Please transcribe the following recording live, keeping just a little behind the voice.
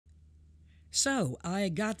So, I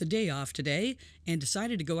got the day off today and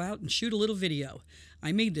decided to go out and shoot a little video.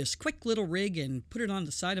 I made this quick little rig and put it on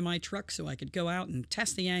the side of my truck so I could go out and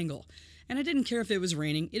test the angle. And I didn't care if it was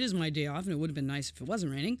raining. It is my day off and it would have been nice if it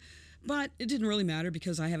wasn't raining. But it didn't really matter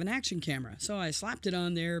because I have an action camera. So I slapped it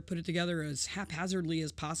on there, put it together as haphazardly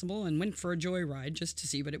as possible, and went for a joyride just to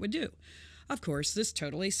see what it would do. Of course, this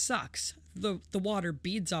totally sucks. The water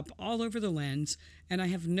beads up all over the lens, and I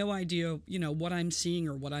have no idea, what I'm seeing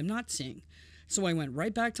or what I'm not seeing. So I went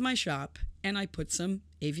right back to my shop and I put some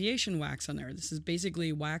aviation wax on there. This is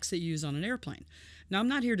basically wax that you use on an airplane. Now, I'm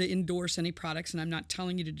not here to endorse any products, and I'm not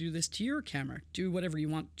telling you to do this to your camera. Do whatever you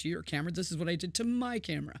want to your camera. This is what I did to my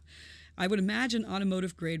camera. I would imagine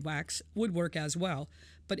automotive grade wax would work as well,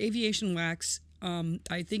 but aviation wax,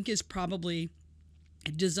 I think, is probably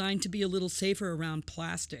designed to be a little safer around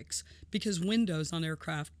plastics because windows on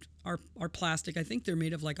aircraft are plastic. I think they're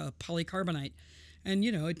made of like a polycarbonate. And,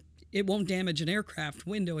 it won't damage an aircraft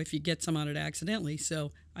window if you get some on it accidentally,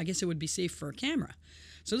 so I guess it would be safe for a camera.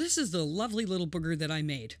 So this is the lovely little booger that I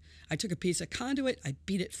made. I took a piece of conduit, I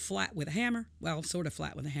beat it flat with a hammer, well, sort of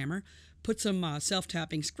flat with a hammer, put some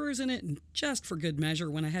self-tapping screws in it, and just for good measure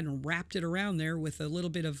went ahead and wrapped it around there with a little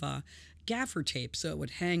bit of gaffer tape so it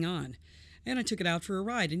would hang on. And I took it out for a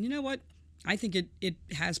ride, and you know what? I think it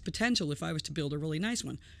has potential if I was to build a really nice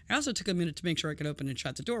one. I also took a minute to make sure I could open and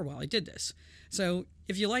shut the door while I did this. So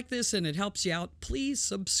if you like this and it helps you out, please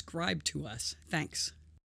subscribe to us. Thanks.